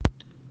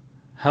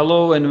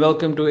Hello and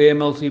welcome to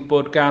AMLC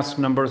Podcast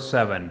number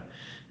 7.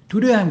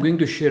 Today I'm going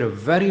to share a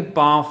very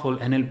powerful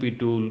NLP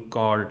tool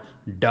called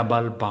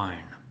double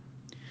bind.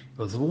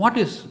 Because what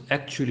is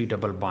actually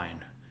double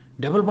bind?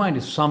 Double bind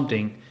is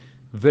something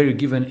where you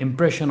give an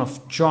impression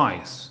of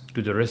choice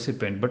to the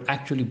recipient, but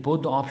actually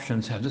both the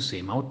options have the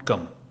same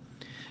outcome.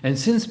 And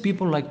since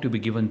people like to be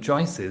given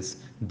choices,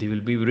 they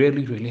will be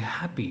really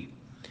happy.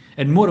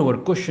 And moreover,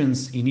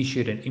 questions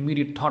initiate an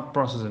immediate thought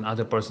process in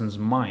other person's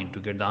mind to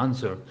get the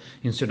answer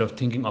instead of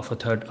thinking of a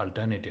third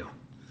alternative.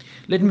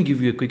 Let me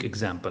give you a quick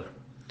example.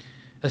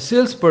 A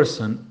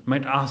salesperson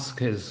might ask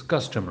his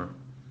customer,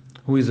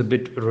 who is a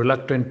bit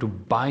reluctant to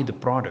buy the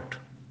product,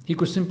 he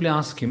could simply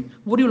ask him,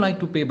 would you like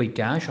to pay by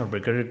cash or by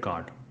credit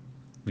card?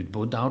 With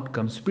both the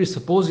outcomes,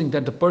 presupposing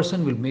that the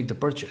person will make the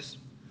purchase.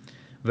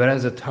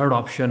 Whereas the third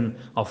option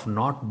of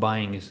not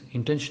buying is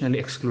intentionally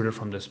excluded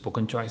from the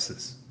spoken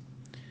choices.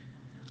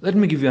 Let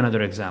me give you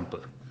another example.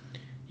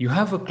 You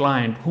have a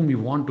client whom you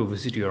want to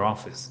visit your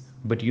office,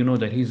 but you know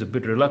that he's a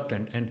bit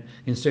reluctant and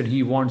instead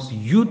he wants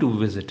you to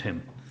visit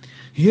him.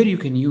 Here you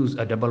can use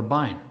a double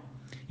bind.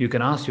 You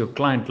can ask your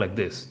client like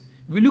this,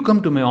 will you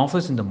come to my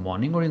office in the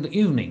morning or in the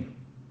evening?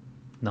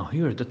 Now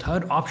here the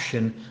third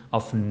option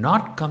of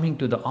not coming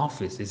to the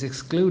office is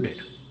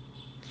excluded.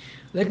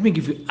 Let me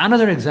give you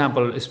another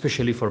example,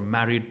 especially for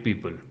married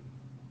people.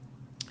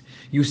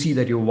 You see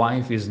that your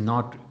wife is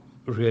not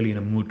really in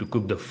a mood to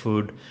cook the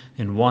food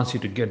and wants you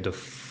to get the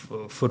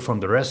food from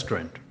the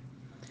restaurant.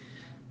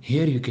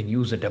 Here you can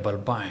use a double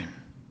bind.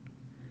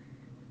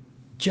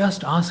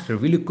 Just ask her,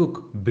 will you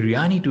cook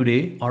biryani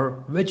today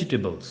or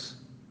vegetables?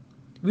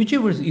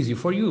 Whichever is easy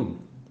for you.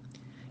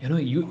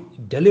 You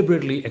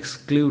deliberately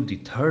exclude the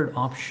third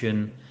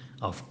option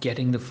of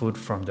getting the food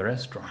from the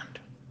restaurant.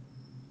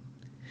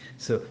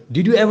 So,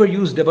 did you ever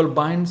use double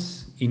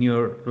binds in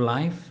your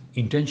life,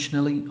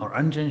 intentionally or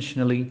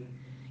unintentionally?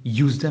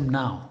 Use them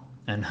now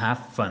and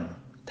have fun.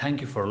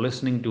 Thank you for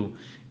listening to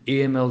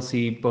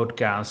AMLC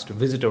Podcast.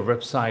 Visit our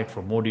website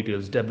for more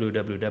details,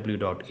 www.amlc.in.